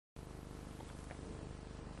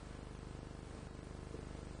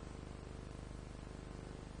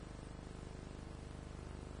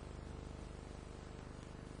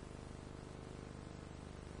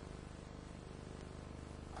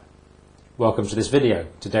Welcome to this video.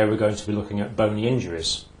 Today we're going to be looking at bony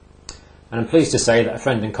injuries. And I'm pleased to say that a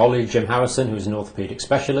friend and colleague, Jim Harrison, who is an orthopaedic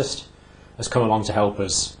specialist, has come along to help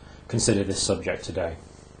us consider this subject today.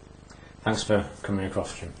 Thanks for coming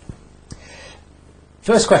across, Jim.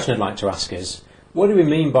 First question I'd like to ask is, what do we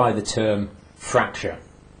mean by the term fracture?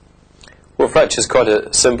 Well, fracture is quite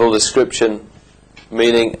a simple description,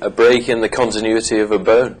 meaning a break in the continuity of a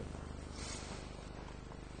bone.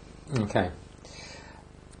 Okay.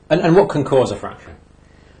 And what can cause a fracture?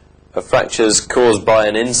 A fracture is caused by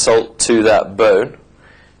an insult to that bone.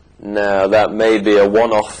 Now, that may be a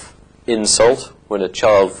one-off insult when a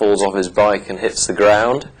child falls off his bike and hits the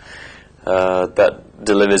ground. That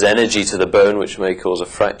delivers energy to the bone, which may cause a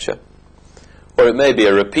fracture. Or it may be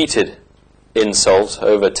a repeated insult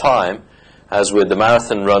over time, as with the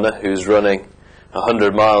marathon runner who's running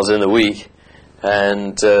 100 miles in a week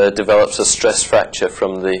and develops a stress fracture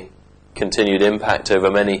from the continued impact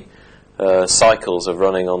over many cycles of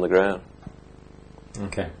running on the ground.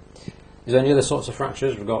 Okay. Is there any other sorts of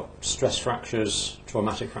fractures? We've got stress fractures,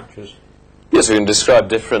 traumatic fractures. Yes, we can describe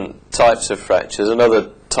different types of fractures.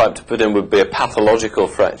 Another type to put in would be a pathological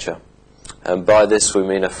fracture. And by this we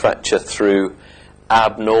mean a fracture through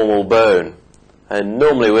abnormal bone. And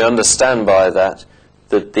normally we understand by that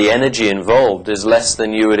the energy involved is less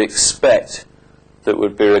than you would expect that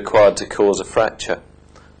would be required to cause a fracture.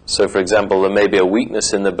 So, for example, there may be a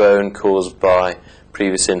weakness in the bone caused by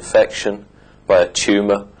previous infection, by a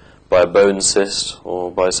tumour, by a bone cyst,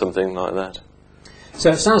 or by something like that.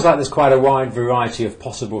 So it sounds like there's quite a wide variety of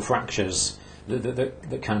possible fractures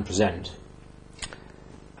that can present.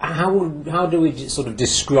 How do we sort of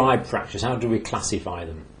describe fractures? How do we classify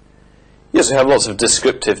them? Yes, we have lots of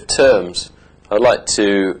descriptive terms. I'd like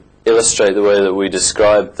to illustrate the way that we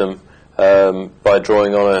describe them by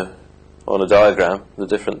drawing on a diagram the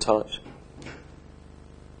different types.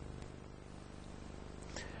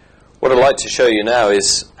 What I'd like to show you now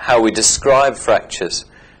is how we describe fractures,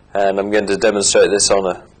 and I'm going to demonstrate this on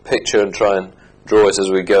a picture and try and draw it as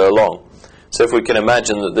we go along. So if we can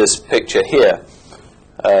imagine that this picture here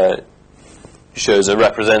shows a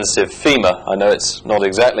representative femur. I know it's not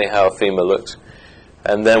exactly how a femur looks.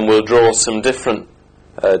 And then we'll draw some different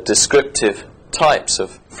descriptive types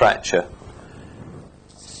of fracture.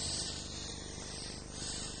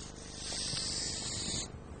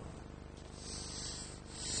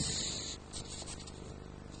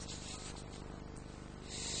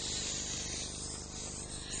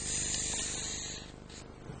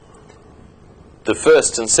 The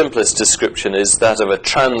first and simplest description is that of a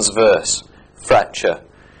transverse fracture,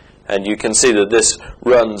 and you can see that this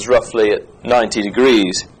runs roughly at 90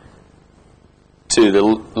 degrees to the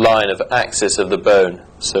line of axis of the bone.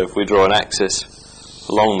 So if we draw an axis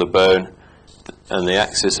along the bone and the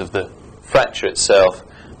axis of the fracture itself,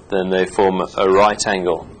 then they form a right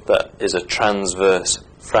angle. That is a transverse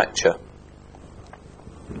fracture.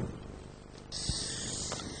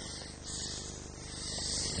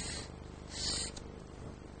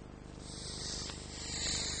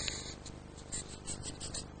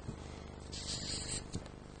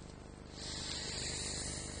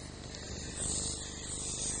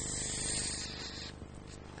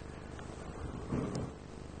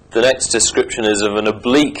 The next description is of an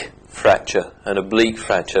oblique fracture. An oblique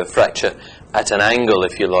fracture, a fracture at an angle,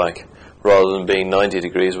 if you like. Rather than being 90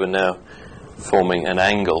 degrees, we're now forming an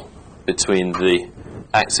angle between the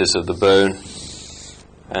axis of the bone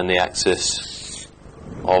and the axis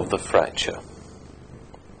of the fracture.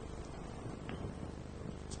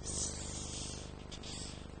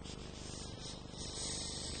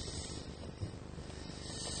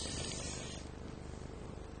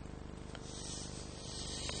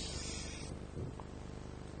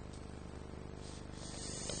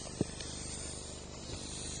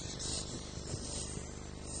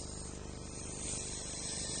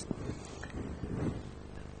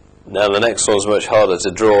 Now the next one's much harder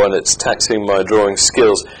to draw and it's taxing my drawing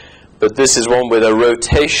skills, but this is one with a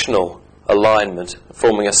rotational alignment,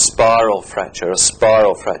 forming a spiral fracture, and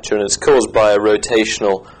it's caused by a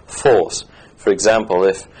rotational force. For example,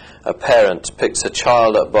 if a parent picks a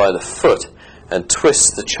child up by the foot and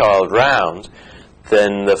twists the child round,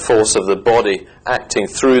 then the force of the body acting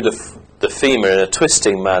through the femur in a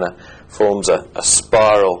twisting manner forms a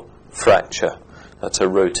spiral fracture. That's a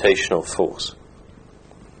rotational force.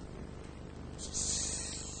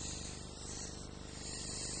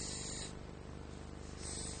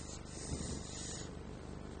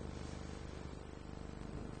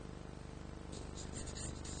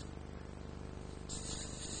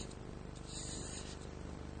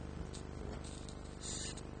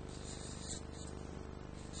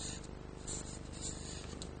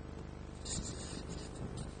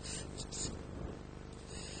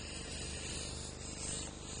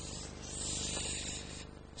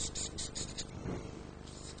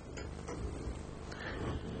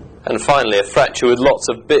 And finally, a fracture with lots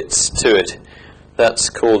of bits to it. That's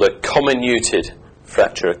called a comminuted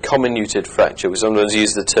fracture. A comminuted fracture. We sometimes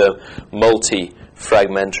use the term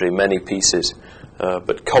multi-fragmentary, many pieces,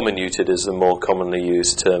 but comminuted is the more commonly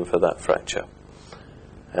used term for that fracture.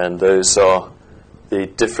 And those are the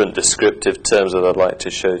different descriptive terms that I'd like to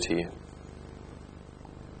show to you.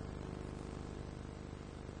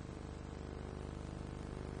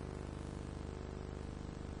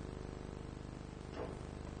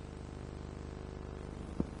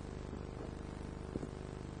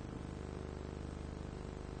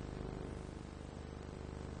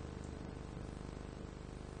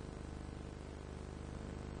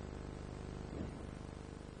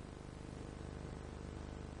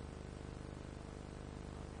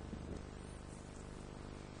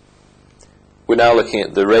 We're now looking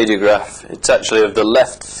at the radiograph. It's actually of the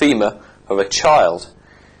left femur of a child,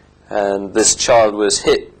 and this child was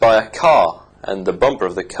hit by a car, and the bumper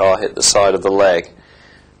of the car hit the side of the leg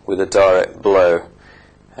with a direct blow,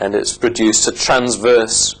 and it's produced a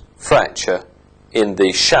transverse fracture in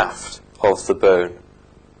the shaft of the bone.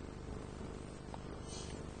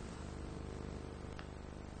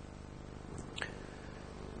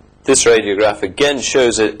 This radiograph again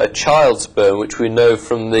shows a child's bone, which we know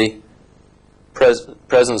from the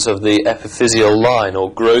presence of the epiphyseal line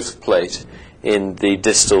or growth plate in the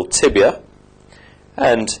distal tibia,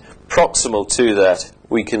 and proximal to that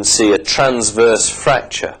we can see a transverse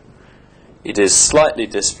fracture. It is slightly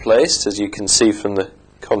displaced, as you can see from the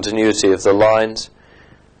continuity of the lines,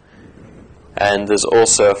 and there's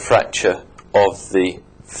also a fracture of the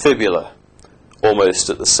fibula almost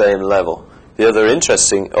at the same level. The other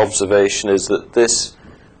interesting observation is that this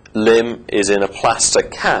limb is in a plaster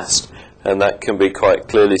cast, and that can be quite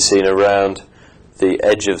clearly seen around the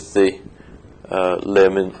edge of the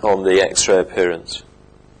limb on the X-ray appearance.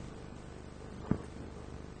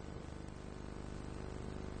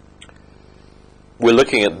 We're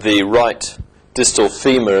looking at the right distal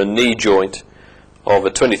femur and knee joint of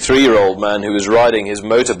a 23-year-old man who was riding his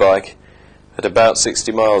motorbike at about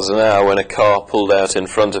 60 miles an hour when a car pulled out in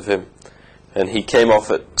front of him, and he came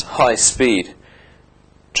off at high speed,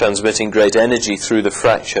 transmitting great energy through the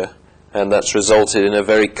fracture, and that's resulted in a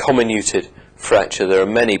very comminuted fracture. There are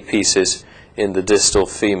many pieces in the distal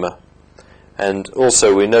femur. And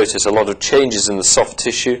also we notice a lot of changes in the soft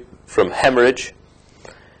tissue from hemorrhage,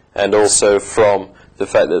 and also from the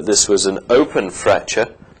fact that this was an open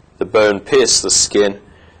fracture. The bone pierced the skin,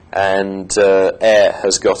 and air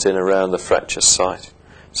has got in around the fracture site.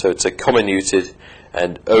 So it's a comminuted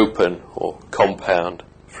and open or compound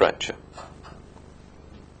fracture.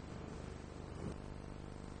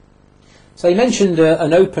 So you mentioned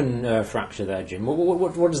an open fracture there, Jim.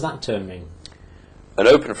 What does that term mean? An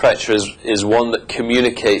open fracture is one that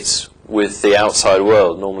communicates with the outside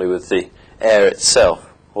world, normally with the air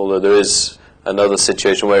itself, although there is another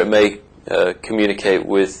situation where it may communicate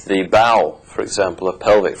with the bowel. For example, a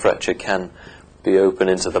pelvic fracture can be open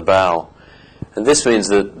into the bowel. And this means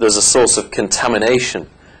that there's a source of contamination,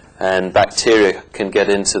 and bacteria can get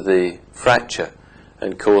into the fracture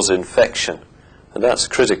and cause infection. And that's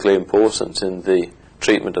critically important in the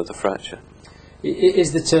treatment of the fracture.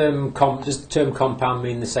 Does the term compound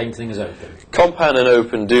mean the same thing as open? Compound and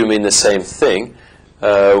open do mean the same thing.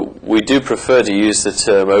 We do prefer to use the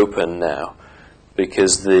term open now,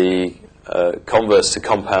 because the converse to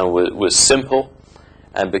compound was simple,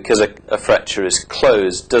 and because a fracture is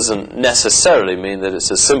closed doesn't necessarily mean that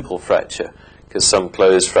it's a simple fracture, because some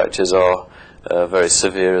closed fractures are very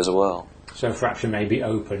severe as well. So a fracture may be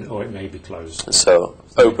open or it may be closed. So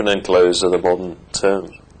open and closed are the modern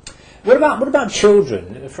terms. What about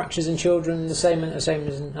children? Are fractures in children the same as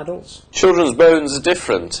in adults? Children's bones are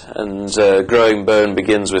different, and growing bone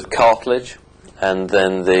begins with cartilage, and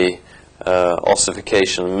then the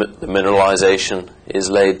ossification, the mineralization is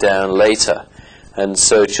laid down later. And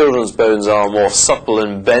so children's bones are more supple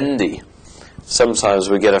and bendy. Sometimes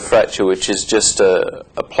we get a fracture which is just a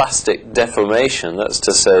plastic deformation. That's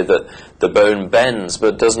to say that the bone bends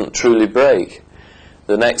but doesn't truly break.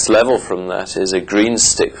 The next level from that is a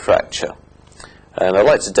Greenstick fracture. And I'd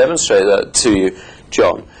like to demonstrate that to you,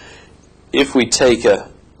 John. If we take a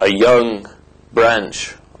young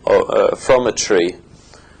branch from a tree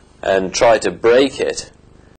and try to break it,